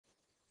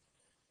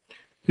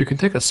You can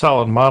take a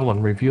solid model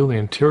and reveal the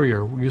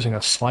interior using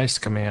a slice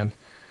command.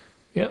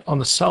 On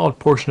the solid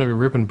portion of your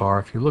ribbon bar,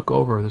 if you look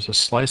over, there's a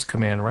slice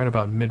command right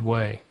about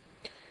midway.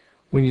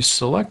 When you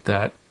select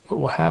that, what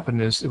will happen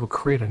is it will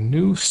create a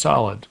new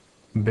solid,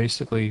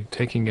 basically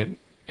taking it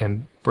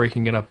and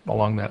breaking it up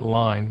along that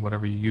line,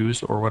 whatever you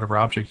use or whatever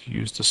object you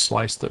use to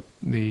slice the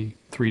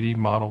 3D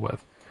model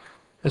with.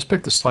 Let's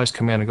pick the slice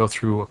command and go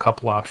through a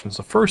couple options.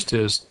 The first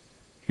is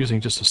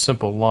using just a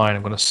simple line.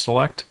 I'm going to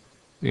select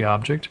the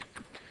object,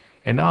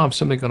 and now I'm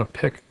simply going to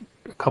pick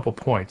a couple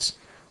points.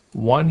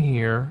 One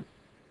here,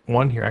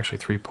 actually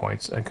 3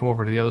 points, and come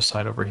over to the other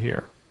side over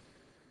here.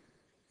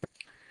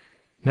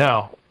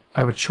 Now, I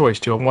have a choice.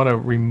 Do I want to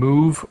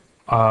remove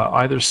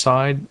either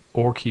side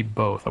or keep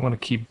both? I'm going to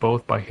keep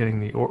both by hitting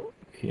the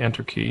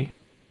Enter key.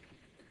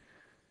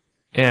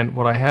 And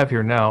what I have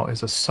here now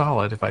is a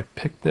solid. If I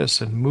pick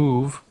this and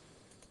move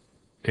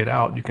it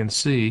out, you can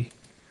see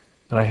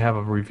that I have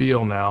a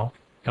reveal now,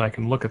 and I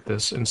can look at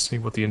this and see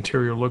what the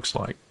interior looks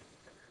like.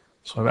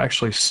 So I've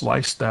actually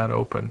sliced that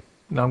open.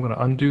 Now I'm going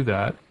to undo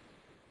that.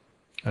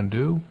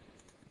 Undo.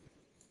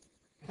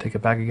 Take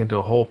it back again to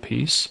a whole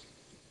piece.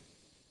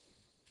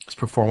 Let's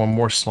perform one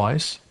more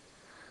slice.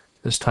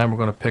 This time we're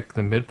going to pick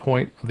the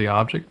midpoint of the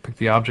object. Pick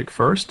the object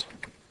first.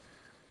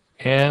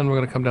 And we're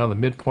going to come down to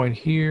the midpoint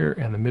here,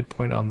 and the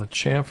midpoint on the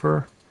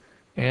chamfer,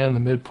 and the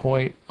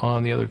midpoint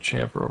on the other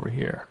chamfer over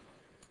here.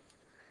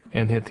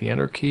 And hit the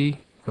Enter key,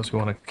 because we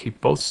want to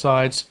keep both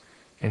sides.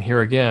 And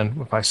here again,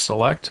 if I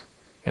select,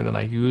 and then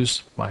I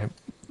use my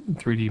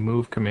 3D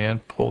move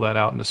command, pull that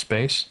out into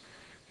space,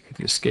 hit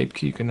the Escape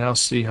key, you can now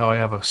see how I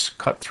have a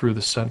cut through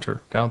the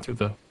center, down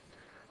through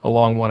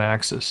along one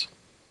axis.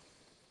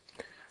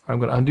 I'm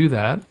going to undo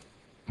that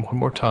one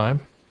more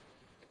time,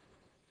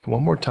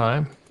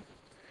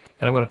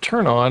 and I'm going to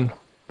turn on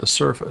the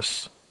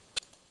surface.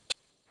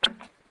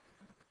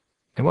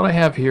 And what I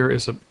have here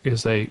is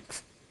a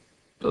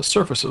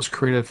surface that was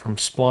created from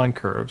spline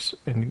curves,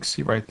 and you can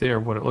see right there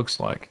what it looks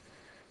like.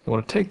 I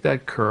want to take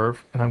that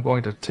curve, and I'm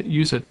going to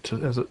use it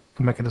as a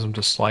mechanism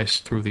to slice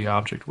through the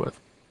object with.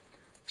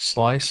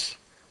 Slice,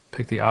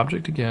 pick the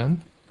object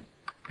again,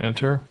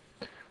 enter.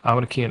 I'm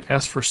going to key in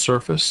S for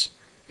surface,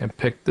 and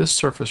pick this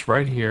surface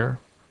right here,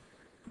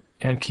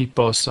 and keep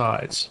both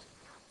sides.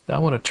 Now I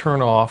want to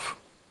turn off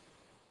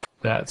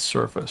that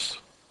surface.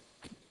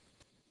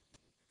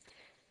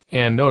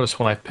 And notice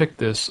when I pick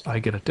this, I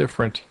get a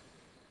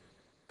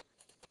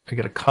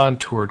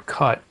contoured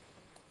cut,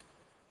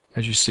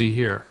 as you see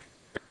here,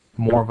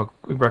 more of a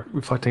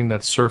reflecting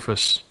that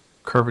surface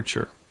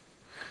curvature.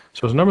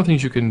 So there's a number of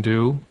things you can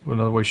do. A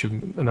number of ways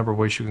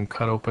you can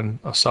cut open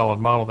a solid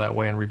model that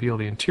way and reveal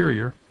the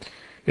interior.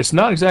 It's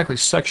not exactly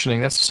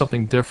sectioning. That's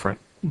something different.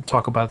 We'll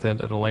talk about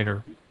that in a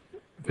later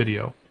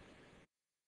video.